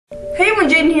Hey everyone,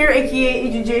 Jaden here,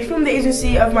 aka AgentJade from the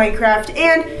agency of Minecraft,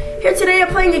 and here today I'm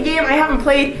playing a game I haven't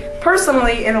played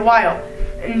personally in a while,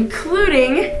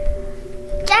 including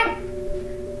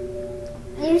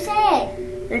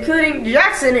including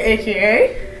Jackson,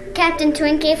 aka Captain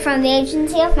Twinkie from the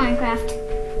agency of Minecraft.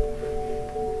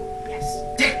 Yes.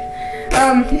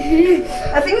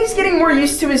 I think he's getting more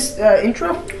used to his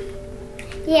intro.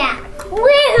 Yeah.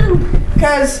 Woo!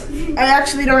 Because I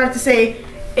actually don't have to say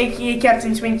aka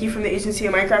Captain Twinkie from the agency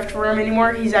of Minecraft for him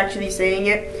anymore. He's actually saying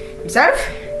it himself.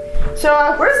 So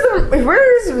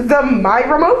where's the my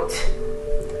remote?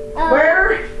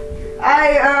 Where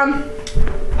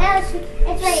it's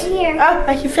right here.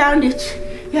 Oh, you found it.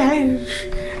 Yes.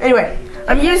 Anyway,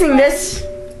 I'm using this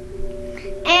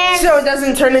And so it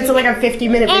doesn't turn into like a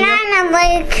 50-minute video. and I'm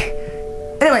like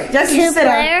Anyway, Jackson, two sit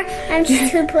player. down. I'm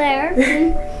just two player.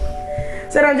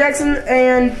 Sit down, Jackson,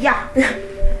 and yeah.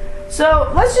 So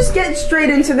let's just get straight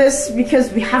into this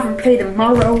because we haven't played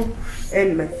tomorrow,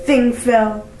 and my thing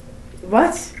fell.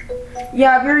 What?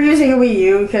 Yeah, we're using a Wii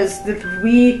U because the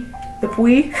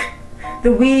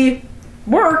Wii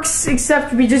works,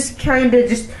 except we just kind of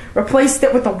just replaced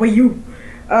it with a Wii U.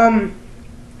 Blah,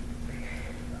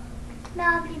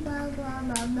 blah, blah,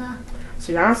 blah, blah.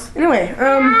 So yes. Anyway,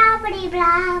 Blah, blah,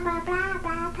 blah, blah,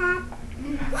 blah, blah.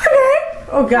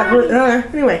 Oh God.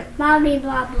 Anyway. Blah, blah,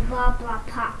 blah, blah, blah,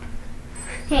 pop.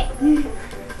 Okay.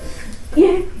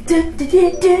 Yeah.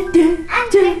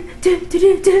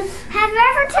 Have you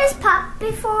ever tasted pop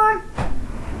before?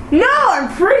 No, I'm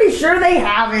pretty sure they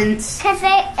haven't. Cause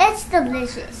it's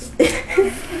delicious.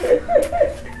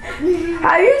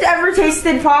 Have you ever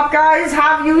tasted pop, guys?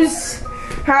 Has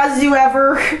you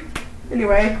ever?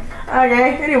 Anyway,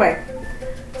 okay. Anyway,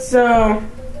 so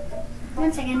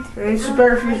 1 second.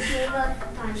 Superfish.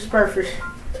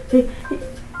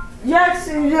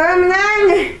 Jackson,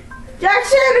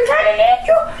 Jackson, I'm trying to need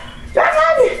you.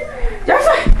 Jackson,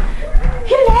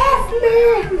 he left me.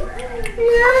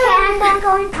 Okay, I'm gonna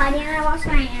go in potty and I wash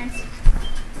my hands.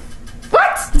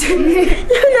 What?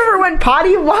 You never went potty?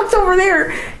 You walked over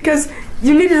there because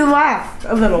you needed to laugh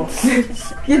a little.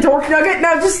 You dork nugget.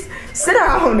 Now just sit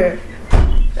down. What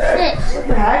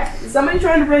the heck? Is somebody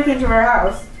trying to break into our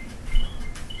house?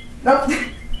 Nope.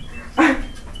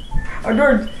 Our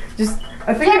door just.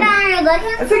 I think. Are you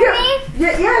looking for me?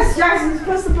 Yes, Jackson's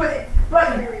supposed to put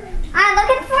button. Are you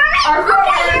looking for me? Our door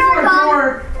Okay, here I come. door.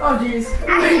 Oh jeez.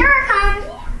 Here I come.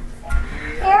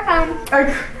 Here I come.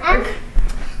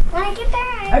 When I get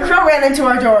there, A crow ran into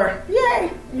our door.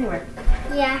 Yay. Anyway.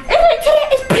 yeah.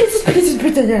 It's Princess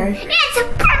It's a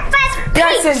breakfast.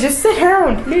 Jackson, just sit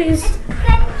down, please.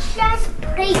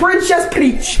 Princess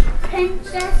Peach.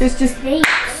 It's just. Peach.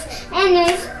 And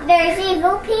there's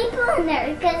evil people in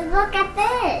there because look at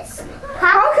this.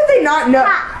 How could they not know?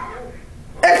 Pop.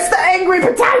 It's the angry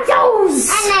potatoes.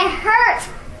 And they hurt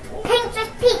Princess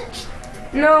Peach.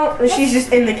 No, she's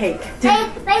just in the cake. They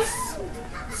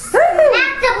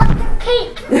smacked them with the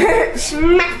cake.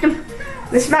 Smacked them.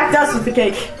 They smacked us with the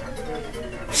cake.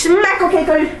 Smackle cake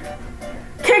on.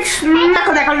 Cake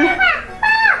smackle cake on.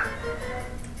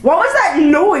 What was that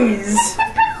noise?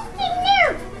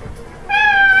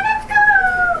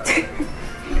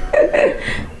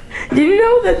 Did you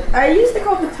know that I used to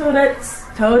call the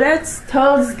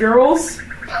Toadettes girls?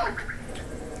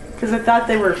 Because I thought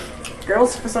they were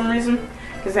girls for some reason.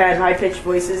 Because they had high-pitched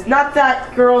voices. Not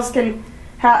that girls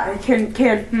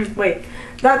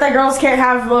not that girls can't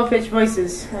have low-pitched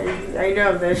voices. I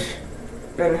know this.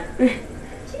 Anyway,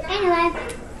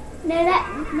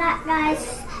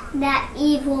 that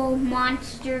evil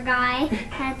monster guy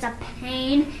has a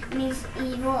pain and he's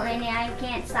evil and I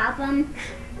can't stop him.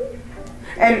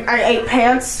 And I ate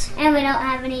pants. And we don't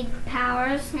have any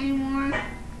powers anymore.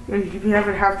 And we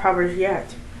haven't had powers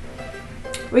yet.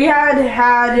 We have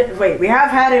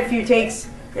had a few takes,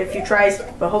 a few tries,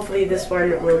 but hopefully this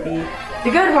one will be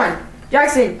the good one.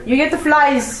 Jackson, you get the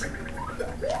flies.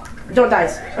 Don't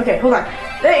dice. Okay, hold on.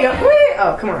 There you go. Whee!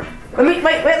 Oh, come on. Let me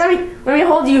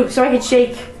hold you so I can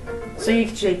shake. So you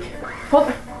can shake.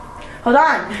 Hold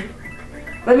on.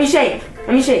 Let me shake.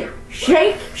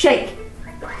 Shake.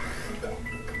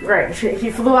 Right,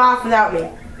 he flew off without me.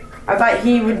 I thought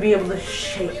he would be able to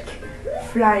shake.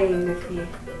 Flying with me.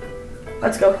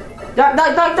 Let's go. Duck.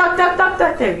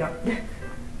 There we go.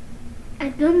 A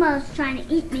Goomba was trying to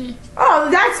eat me. Oh,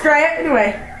 that's great.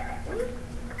 Anyway.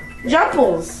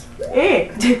 Jumples.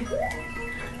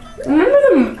 Remember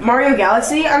the Mario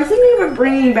Galaxy? I'm thinking of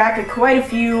bringing back quite a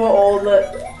few old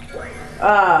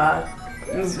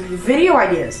video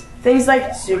ideas. Things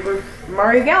like Super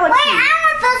Mario Galaxy. Wait, I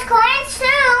want those coins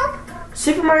too.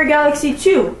 Super Mario Galaxy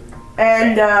 2.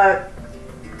 And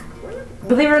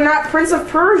believe it or not, Prince of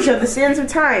Persia, The Sands of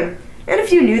Time, and a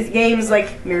few new games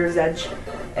like Mirror's Edge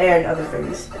and other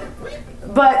things.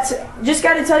 But just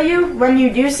gotta tell you, when you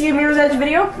do see a Mirror's Edge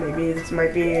video, maybe this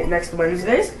might be next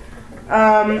Wednesdays,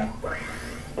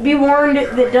 be warned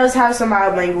that it does have some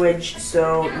mild language,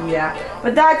 so yeah.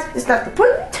 But that is not the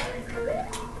point.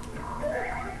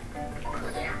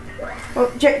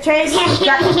 Well, Chase,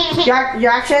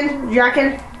 Jackson,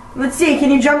 let's see,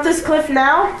 can you jump this cliff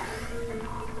now?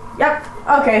 Yep,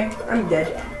 okay, I'm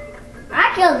dead.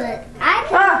 I killed it. I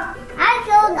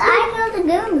killed the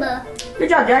Goomba. Good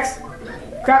job, Jax.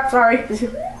 Crap, sorry. That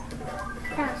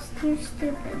was too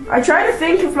stupid. I try to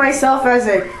think of myself as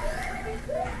a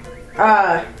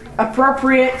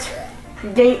appropriate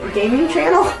gaming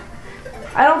channel.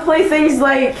 I don't play things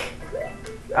like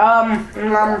I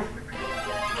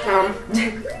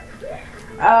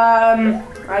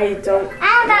don't. I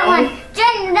have that one.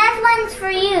 Jen, that one's for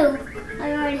you.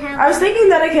 I already have. I was thinking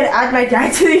that I could add my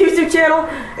dad to the YouTube channel,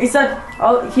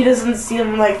 except he doesn't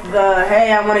seem like the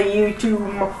hey, I want a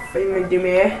YouTube thing to do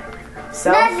me.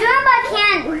 So that Goomba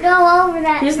can't go over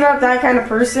that. He's not that kind of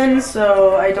person,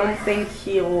 so I don't think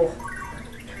he'll.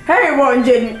 Hey everyone,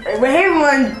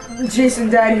 Jason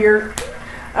Dad here.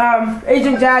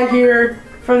 AgentJade here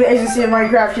from the agency of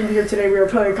Minecraft. Here today we are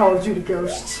playing Call of Duty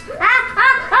Ghosts.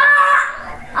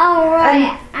 Oh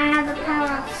right, I have the power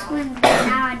of swing, but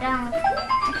now I don't.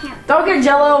 I can't. Don't get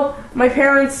jello. My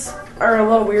parents are a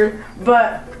little weird,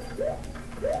 but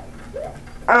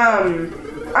I'm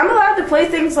allowed to play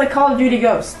things like Call of Duty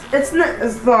Ghosts. It's not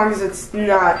as long as it's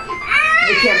not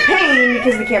the campaign,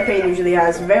 because the campaign usually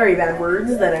has very bad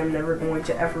words that I'm never going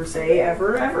to ever say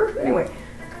ever. Anyway.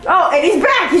 Oh, and he's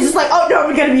back! He's just like, oh no,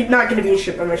 I'm not gonna be a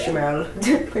Shamal. I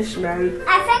think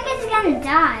it's gonna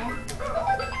die.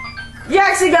 He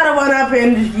actually got a 1-up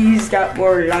and he's got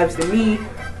more lives than me.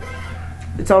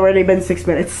 It's already been 6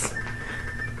 minutes.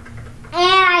 And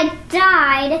I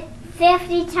died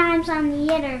 50 times on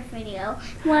the other video.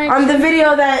 On the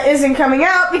video that isn't coming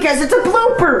out because it's a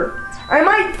blooper. I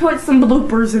might put some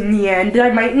bloopers in the end, I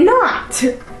might not.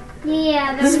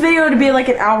 Yeah. This video would be like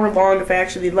an hour long if I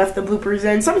actually left the bloopers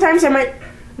in. Sometimes I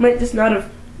might just not have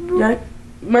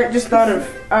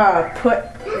put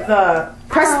the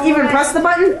press the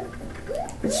button.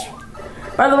 Which,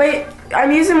 by the way,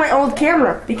 I'm using my old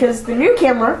camera because the new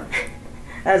camera,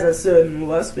 as I said in the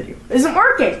last video, isn't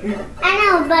working. I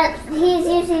know, but he's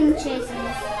using Chase's.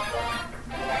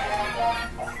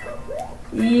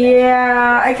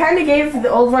 Yeah, I kind of gave the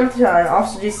old one to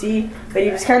Officer JC, but he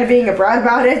was kind of being a brat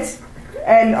about it.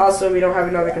 And also, we don't have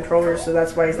another controller, so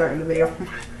that's why he's not in the video.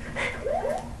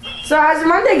 So, how's your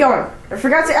Monday going? I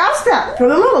forgot to ask that.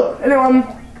 Anyway,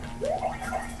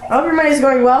 I hope your Monday's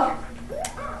going well.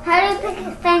 How do you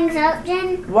pick things up,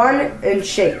 Jen? 1 and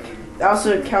shake. It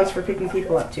also counts for picking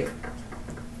people up too.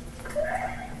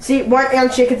 See, 1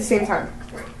 and shake at the same time.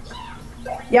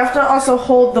 You have to also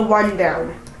hold the 1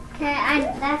 down. Okay,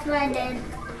 that's what I did.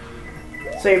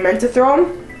 So you meant to throw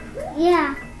them?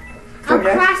 Yeah.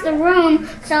 Okay. Across the room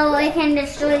so it can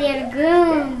destroy the other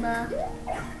Goomba.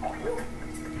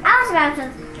 I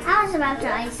was about to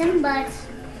ice him, but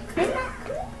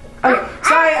okay,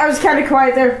 sorry, I was kind of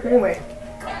quiet there. Anyway.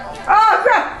 Oh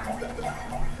crap!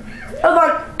 Hold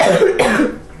on.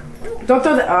 Don't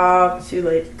throw the. It's too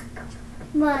late.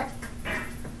 What?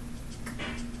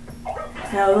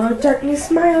 Hello, darkness,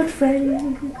 my old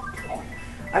friend.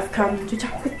 I've come to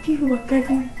talk with you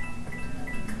again.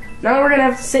 Now we're gonna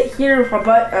have to sit here with my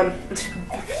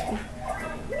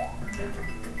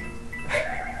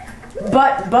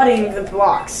butting the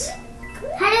blocks.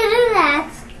 How do you do that?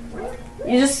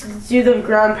 You just do the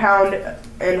ground pound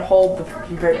and hold the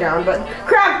bit down, but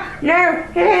crap! No!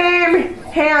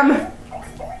 Ham!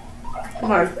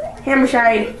 Come on.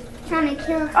 Hammershide. Trying to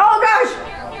kill. Oh gosh!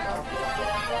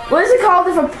 What is it called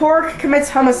if a pork commits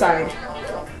homicide?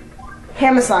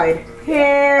 Homicide.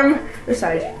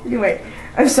 Homicide. Anyway,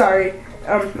 I'm sorry.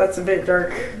 That's a bit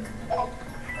dark.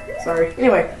 Sorry.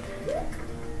 Anyway.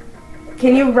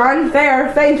 Can you run?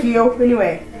 There. Thank you.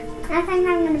 Anyway. I think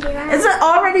I'm gonna be right. It's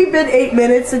already been 8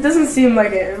 minutes. It doesn't seem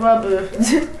like it. Or.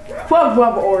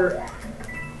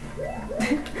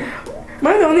 Am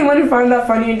I the only one who found that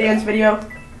funny in Dan's video?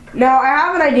 Now, I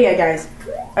have an idea, guys.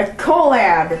 A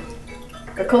collab.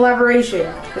 A collaboration.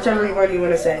 Whichever one you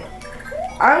want to say.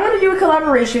 I want to do a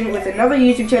collaboration with another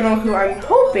YouTube channel who I'm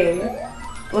hoping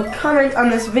will comment on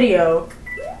this video.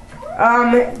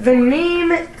 The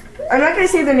name... I'm not going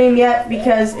to say their name yet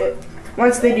because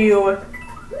once they do...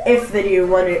 If they do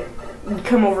want to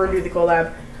come over and do the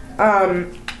collab,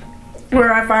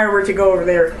 or if I were to go over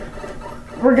there,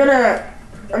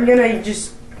 I'm gonna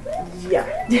just,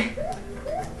 yeah.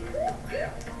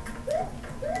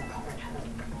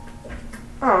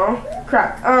 Oh,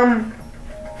 crap.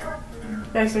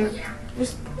 Jackson,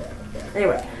 just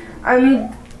anyway. I'm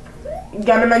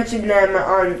gonna mention them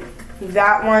on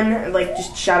that one. Like,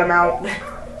 just shout them out.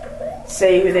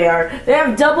 Say who they are. They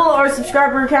have double our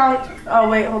subscriber count. Oh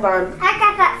wait, hold on. I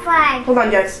got that flag. Hold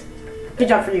on, Jax. Good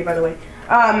job for you, by the way.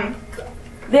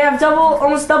 They have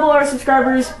almost double our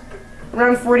subscribers.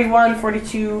 Around 41,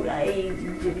 42. I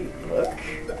didn't look.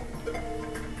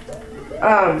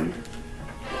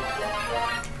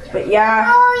 But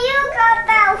yeah. Oh, you got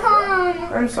that one.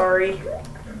 I'm sorry.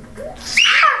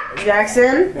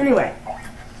 Jackson. Anyway.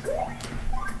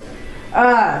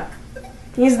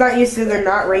 He's not used to the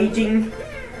not raging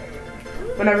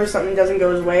whenever something doesn't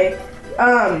go his way.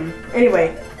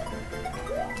 Anyway.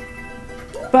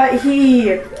 But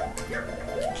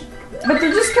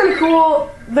they're just kind of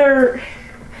cool.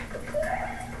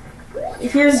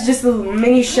 Here's just a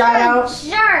mini shout out.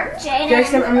 Sure, Jaden.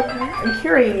 Jackson, I'm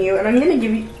carrying you, and I'm gonna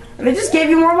give you, and I just gave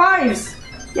you more lives.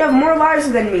 You have more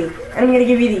lives than me, and I'm gonna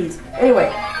give you these.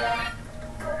 Anyway.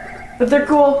 But they're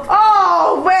cool.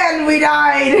 Oh, when we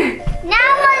died!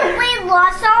 Now we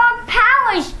lost our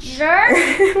powers, jerk.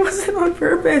 It wasn't on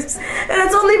purpose. And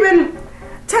it's only been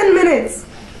 10 minutes.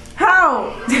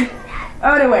 How?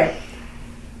 Oh, anyway.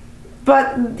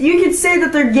 But you could say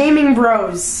that they're gaming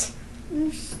bros.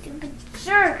 You stupid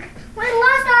jerk. We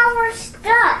lost all our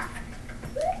stuff.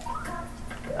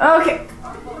 Okay.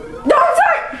 No, I'm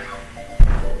sorry!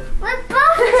 We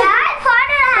both died? Why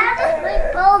did we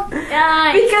both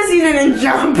die? Because he didn't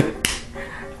jump.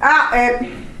 Ah,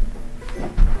 man.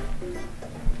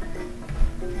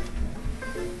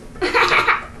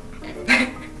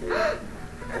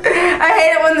 I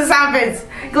hate it when this happens.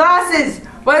 Glasses,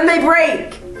 when they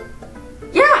break.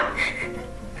 Yeah.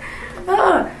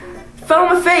 Fell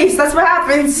on my face, that's what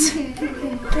happens.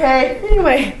 Okay,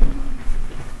 anyway.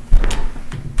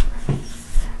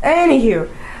 Anywho,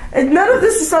 none of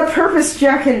this is on purpose,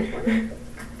 Jack.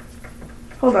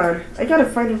 Hold on, I gotta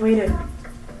find a way to...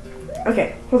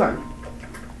 Okay, hold on.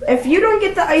 If you don't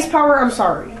get the ice power, I'm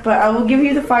sorry, but I will give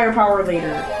you the fire power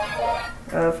later.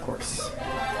 Of course.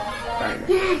 Fine.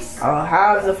 Yes. I'll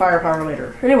have the fire power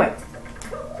later. Anyway,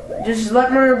 just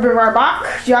let me be right back.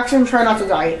 Jackson, try not to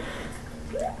die.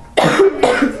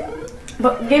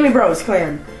 But Gaming Bros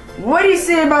Clan, what do you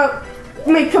say about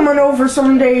me coming over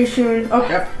someday soon?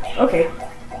 Okay, okay.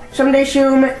 Someday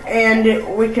soon,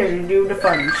 and we can do the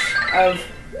fun of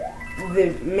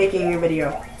making a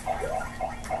video.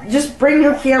 Just bring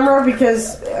your camera,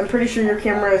 because I'm pretty sure your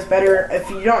camera is better. If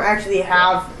you don't actually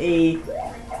have a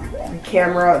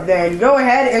camera, then go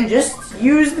ahead and just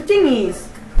use the thingies.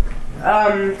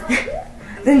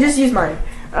 Then just use mine.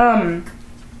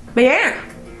 But yeah,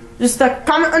 just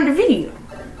comment on the video.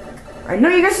 I know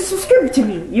you guys are subscribed to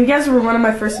me. You guys were one of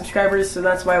my first subscribers, so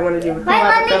that's why I want to do it. Wait,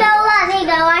 let me go.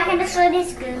 I can destroy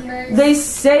these goomers. They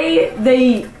say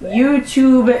they're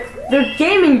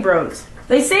gaming bros.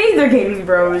 They say they're gaming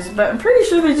bros, but I'm pretty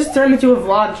sure they just turned into a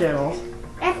vlog channel.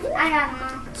 I got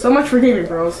one. So much for gaming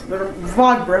bros. They're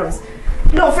vlog bros.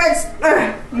 No offense,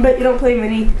 but you don't play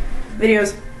many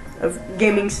videos of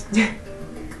gamings.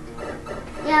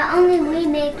 Yeah, only we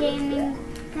make gaming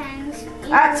things.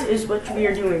 That is what we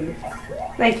are doing.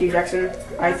 Thank you, Jackson.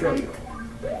 I throw you.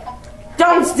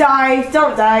 Don't die!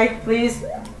 Don't die, please.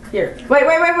 Here. Wait.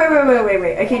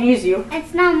 I can use you.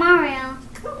 It's not Mario.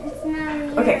 It's not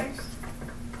yours. Okay.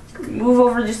 Move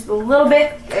over just a little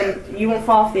bit, and you won't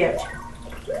fall off the edge.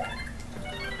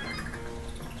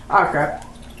 Oh, crap.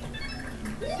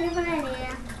 Stupid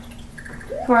idea.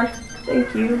 Come on.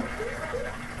 Thank you.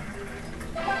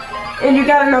 And you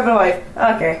got another life.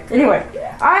 Okay. Anyway,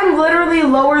 I'm literally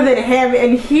lower than him,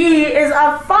 and he is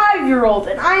a 5-year-old,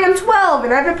 and I am 12,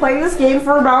 and I've been playing this game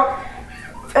for about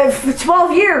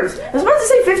 12 years. I was about to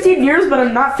say 15 years, but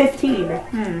I'm not 15.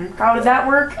 How did that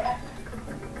work?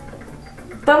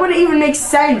 That wouldn't even make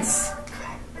sense.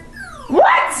 What? I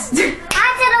did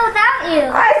it without you.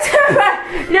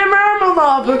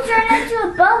 You turned into a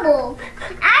bubble.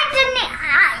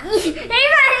 You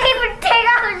didn't even take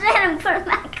off his head and put it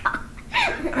back on.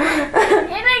 You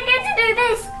didn't get to do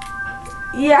this.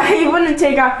 Yeah, he wouldn't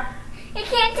take off. You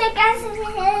can't take off his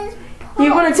head. He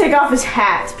wouldn't take off his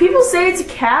hat. People say it's a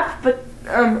cap, but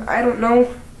I don't know.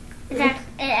 It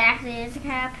actually is a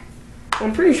cap.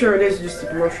 I'm pretty sure it is just a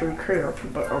promotional crap,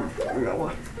 but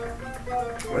no.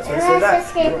 Let's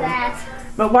escape that.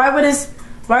 But why would his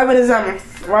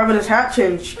hat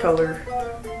change color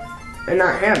and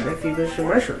not him if he was a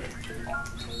mushroom?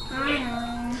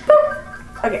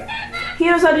 Okay, he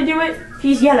knows how to do it.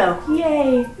 He's yellow.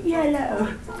 Yay, yellow.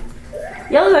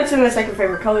 Yellow's actually my second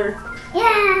favorite color.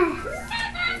 Yeah.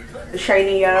 The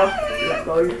shiny yellow.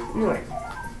 Anyway.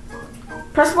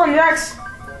 Press 1, Jax.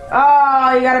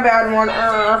 Oh, you got a bad one.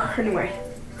 Anyway.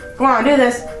 Come on, do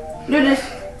this. Do this.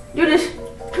 Do this.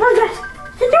 Come on, Jax.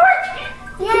 You can do it.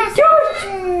 Yes. Do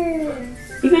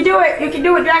it. You can do it. You can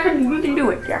do it, Jackin. You can do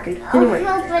it, Jackin. Anyway.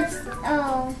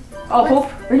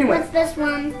 Hope. Anyway. What's this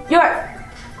one? Do it.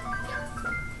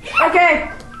 Okay.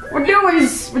 We're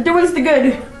doing's the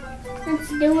good. Let's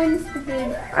doing's the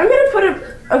good. I'm gonna put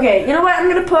okay, you know what? I'm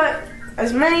gonna put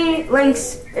as many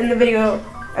links in the video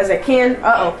as I can.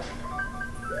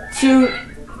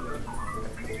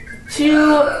 To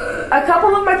a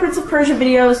couple of my Prince of Persia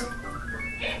videos.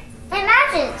 It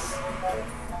matches.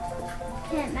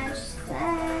 Can't match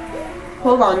that.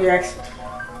 Hold on, Rex.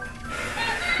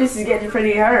 This is getting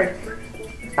pretty hard.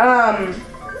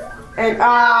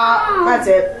 That's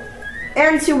it.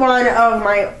 And to one of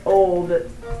my old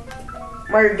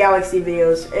Mario Galaxy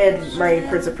videos and my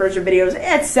Prince of Persia videos,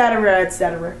 etc.,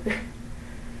 etc.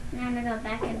 I'm gonna go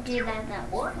back and do that. That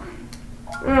was fun.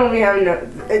 Oh, we have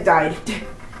it died.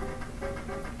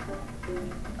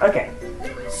 Okay,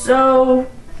 so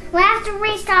We have to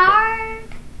restart.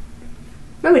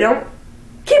 no, we don't.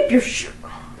 Keep your shirt.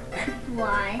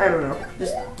 Why? I don't know.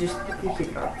 Just keep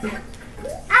it on.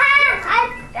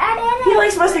 I He did it.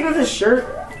 likes messing with his shirt.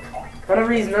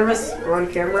 Whenever he's nervous or on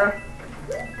camera.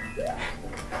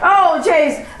 Oh,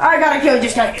 Chase! I gotta kill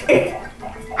just like I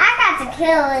got to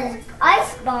kill his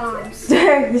ice bombs.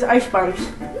 his ice bombs.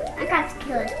 I got to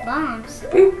kill his bombs.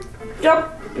 Boop.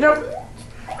 Jump.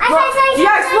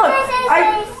 Yes, look.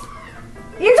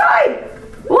 You died.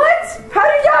 What? How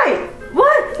did you die?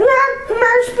 What?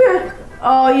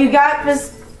 Oh, you got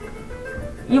this.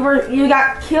 You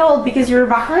got killed because you were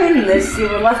behind this. You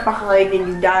were left behind and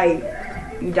you died.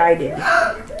 You died it.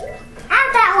 Out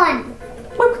that one.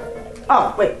 Look.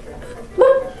 Oh, wait.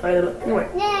 Look. Anyway.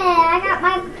 Yeah, I got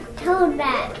my toad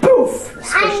back. Poof.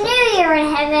 I knew you were in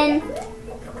heaven.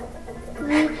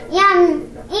 Yum.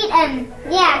 Eat them.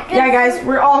 Yeah. Good. Yeah, guys,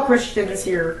 we're all Christians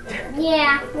here.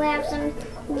 Yeah, we have some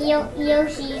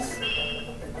Yoshis.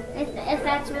 If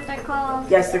that's what they're called.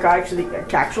 Yes, they're actually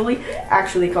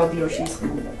called Yoshis.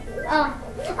 Oh,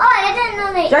 I didn't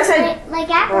know they Jackson. like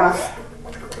apples.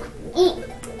 Eat.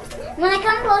 When they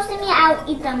come close to me, I'll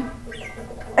eat them.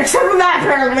 Except for that,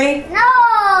 apparently.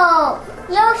 No!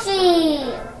 Yoshi!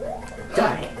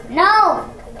 Die. No!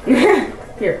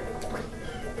 Here.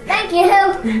 Thank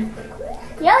you.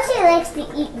 Yoshi likes to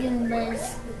eat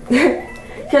Goombas.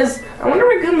 Because I wonder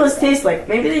what Goombas taste like.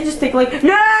 Maybe they just take like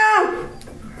no.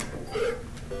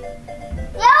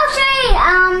 Yoshi!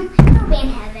 He'll be in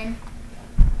heaven.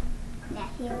 Yeah,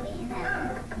 he'll be in heaven.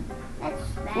 That's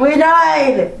bad. We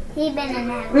died. He's been in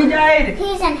heaven. We died.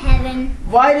 He's in heaven.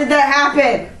 Why did that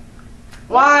happen?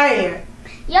 Why?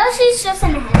 Yoshi's just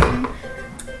in heaven.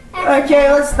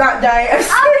 Okay, let's not die. I'm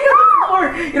staying Oh, on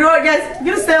the floor. You know what, guys? I'm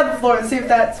gonna stay on the floor and see if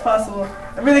that's possible.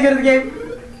 I'm really good at the game.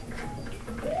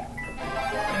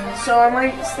 So I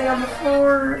might stay on the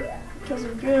floor because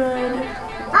I'm good.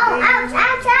 Oh, ouch,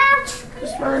 ouch, ouch!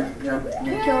 Just run, jump,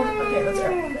 get killed. Okay, let's go.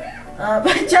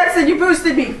 But Jackson, you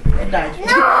boosted me and died. No!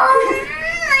 I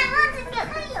want to get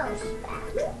my Yoshi back.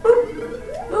 Boop,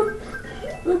 boop,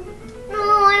 boop. No,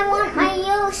 I want my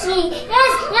Yoshi.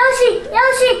 Yes, Yoshi,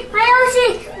 Yoshi, my Yoshi,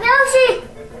 Yoshi.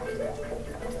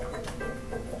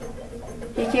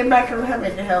 He came back from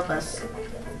heaven to help us.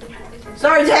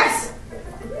 Sorry, Jax.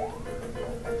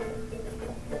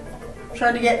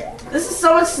 Trying to get. This is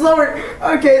so much slower.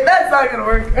 Okay, that's not gonna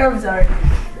work. I'm sorry,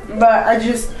 but I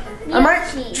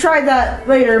might try that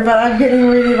later. But I'm getting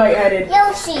really lightheaded.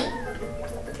 Yoshi.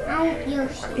 Oh,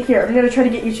 Yoshi. Here, I'm gonna try to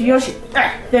get you to Yoshi.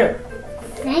 There.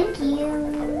 Thank you.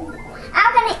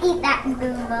 I'm gonna eat that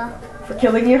Goomba. For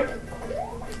killing you.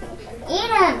 Eat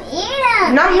him, eat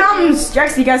him. Num nums.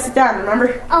 Jax, you gotta sit down.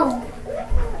 Remember? Oh.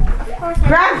 Of course.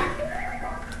 Crab.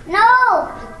 No.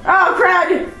 Oh,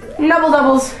 crab. Double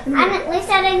doubles. And at least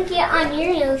I didn't get on your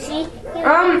Yoshi.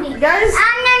 Guys.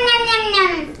 Nom, nom, nom,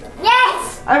 nom.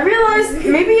 Yes. I realized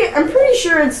I'm pretty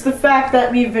sure it's the fact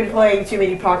that we've been playing too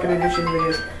many Pocket Edition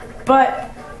videos, but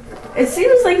it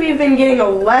seems like we've been getting a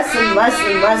less and less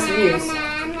views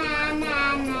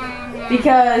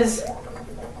because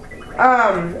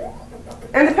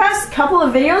in the past couple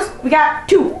of videos we got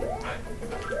two.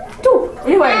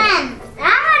 Anyway. Man,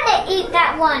 I'm gonna eat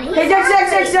that one. Hey, Dex.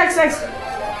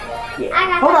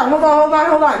 Yeah. Hold on.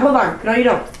 No, you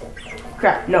don't.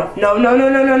 Crap. No.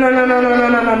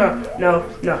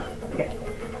 Okay.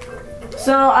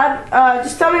 So,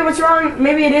 just tell me what's wrong.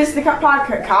 Maybe it is the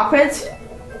cockpit.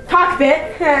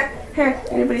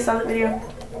 Anybody saw that video?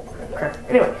 Crap.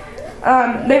 Anyway.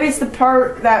 Maybe it's the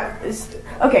part that is...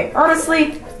 Okay,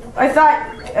 honestly, I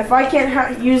thought if I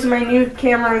can't use my new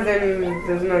camera, then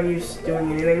there's no use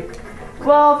doing anything.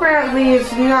 Well, apparently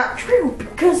it's not true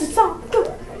because it's all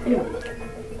good. Anyway,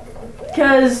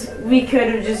 because we could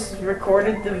have just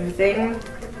recorded the thing.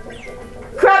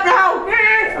 Crap now!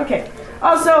 Okay.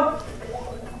 Also,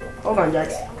 hold on,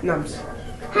 Jax. Nums.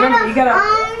 Remember, you gotta.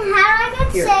 How do I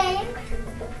get Here. saved?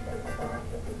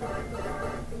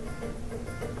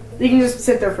 You can just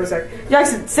sit there for a sec.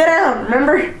 Jackson, sit down.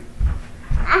 Remember?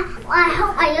 I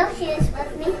hope my Yoshi is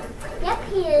with me. Yep,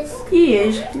 he is. He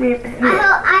is.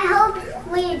 I hope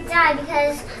we die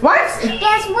because. What?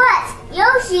 Guess what?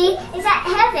 Yoshi is at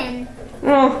heaven.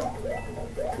 Well,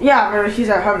 yeah, but she's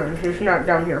at heaven. She's not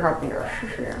down here helping us.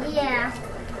 Yeah.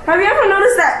 Have you ever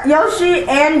noticed that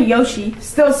Yoshi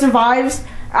still survives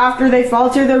after they fall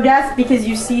to their death because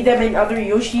you see them in other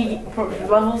Yoshi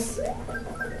levels?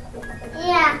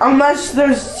 Yeah. Unless they're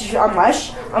just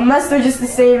the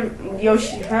same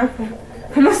Yoshi, huh?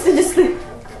 Unless they're just the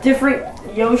different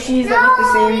Yoshis that look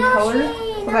the same color.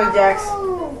 Hold on, Jax.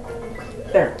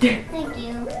 There. Thank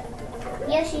you.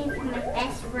 Yoshi is my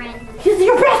best friend. He's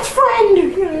your best friend!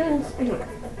 Yes. Anyway.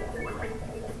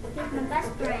 He's my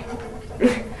best friend.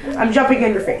 I'm jumping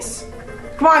in your face.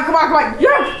 Come on.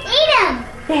 Jump! Eat him!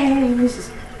 Dang, this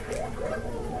is...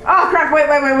 Oh, crap. Wait.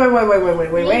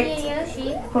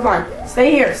 Yoshi. Hold on. Stay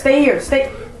here.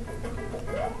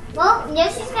 Well,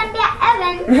 Yoshi's gonna be at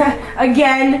heaven.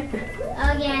 Again.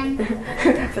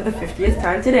 For the 50th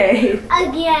time today.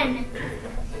 Again.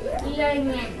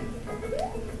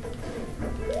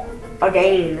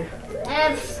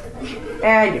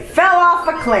 And you fell off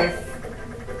a cliff.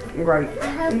 Right. I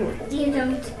hope you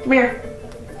don't. Come here.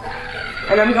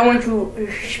 And I'm going to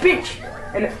speech.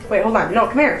 And wait, hold on. No,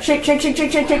 come here. Shake,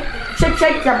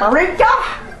 Marika.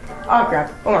 Oh crap.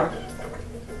 Hold on.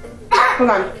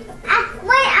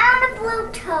 Wait, I want a blue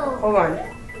toad. Hold on. I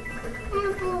want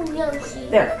a blue Yoshi.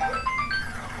 There.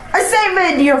 I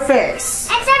saved your face.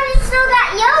 Except you still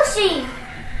got Yoshi.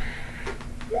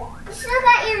 You still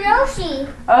got your Yoshi.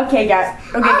 Okay, guys.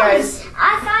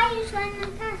 I thought you was going to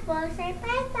pass, but I say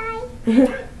bye.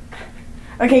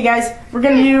 Okay, guys, we're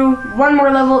gonna do one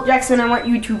more level. Jackson, I want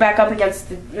you to back up against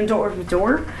the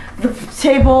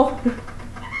table.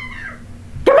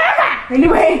 Come back!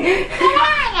 Anyway.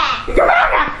 Come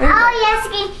back! Oh,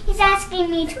 he's asking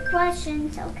me 2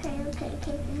 questions. Okay. Okay.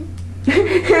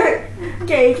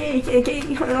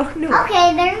 No.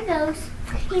 Okay, there he goes.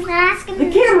 He's not asking me.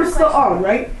 The camera's still on,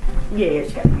 right? Yeah,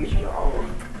 it's gotta be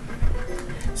on.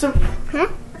 So,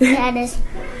 Yeah, it is.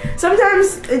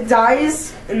 Sometimes it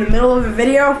dies in the middle of a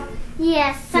video.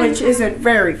 Yes. Which isn't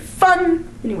very fun.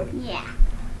 Anyway. Yeah.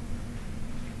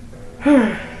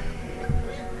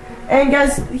 And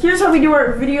guys, here's how we do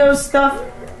our video stuff.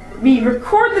 We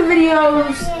record the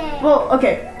videos. Yeah. Well,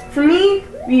 okay. For me,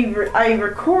 I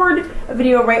record a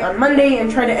video right on Monday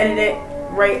and try to edit it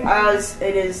right as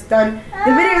it is done.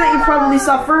 The video that you probably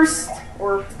saw first,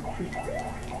 or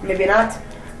maybe not,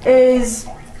 is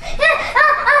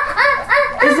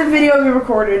the video we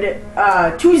recorded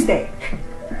Tuesday.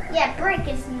 Yeah, break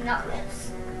his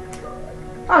knuckles.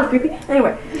 That was creepy.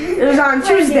 Anyway, it was on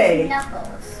Tuesday.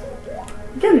 Knuckles.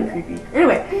 Getting creepy.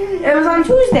 Anyway, it was on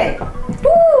Tuesday.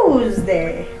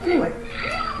 Anyway.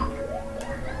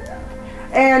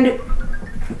 And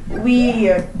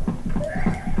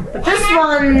but this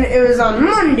one, it was on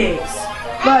Mondays.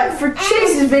 But for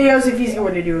Chase's videos, if he's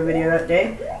going to do a video that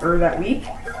day, or that week,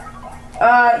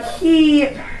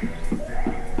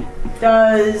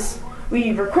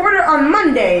 we record it on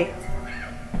Monday,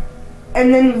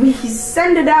 and then we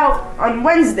send it out on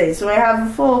Wednesday, so I have a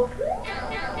full...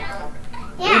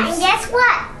 Yeah, and guess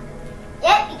what?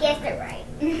 Yep, you guessed it right.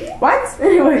 What?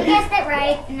 Anyway. You guessed it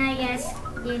right, and I guess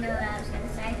you know what I was going to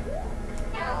say.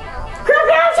 Come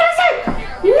down, Jason!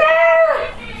 No!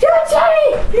 Don't tell me!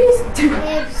 Please!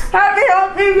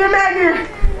 Help me, you're mad here.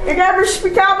 Ik heb een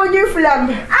speciaal menu voor hem.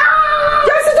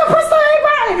 Jason, don't push the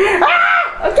button!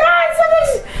 God,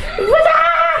 something's...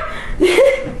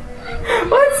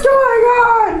 What's going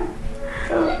on?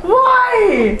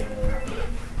 Why?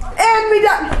 And we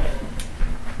done.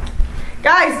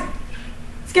 Guys,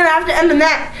 it's gonna have to end on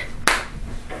that.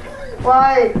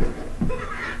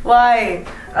 Why?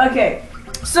 Okay,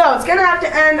 so it's gonna have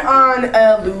to end on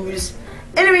a lose.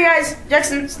 Anyway, guys,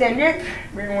 Jackson, stand here.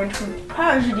 We're going to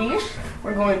pause this.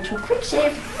 We're going to quick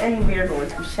save, and we are going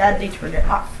to sadly turn it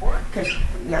off. Because,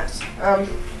 yes.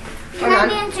 Can I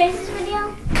be in Chase's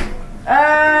video?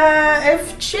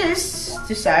 If Chase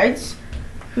decides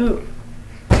who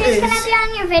Chase, can I be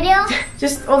on your video?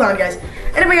 Just hold on, guys.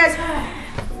 Anyway, guys.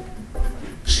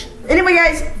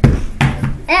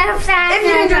 If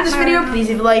you enjoyed this video, please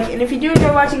leave a like. And if you do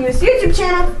enjoy watching this YouTube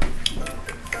channel,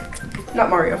 not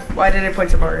Mario. Why did I point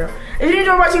to Mario? If you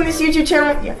enjoy watching this YouTube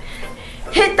channel, yeah,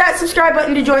 hit that subscribe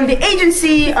button to join the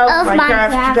agency of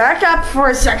Minecraft. Back up for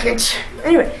a second.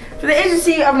 Anyway, for the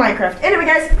agency of Minecraft. Anyway,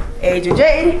 guys,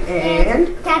 AgentJade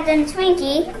and Captain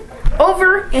Twinkie.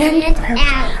 Over and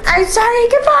out. I'm sorry.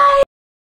 Goodbye.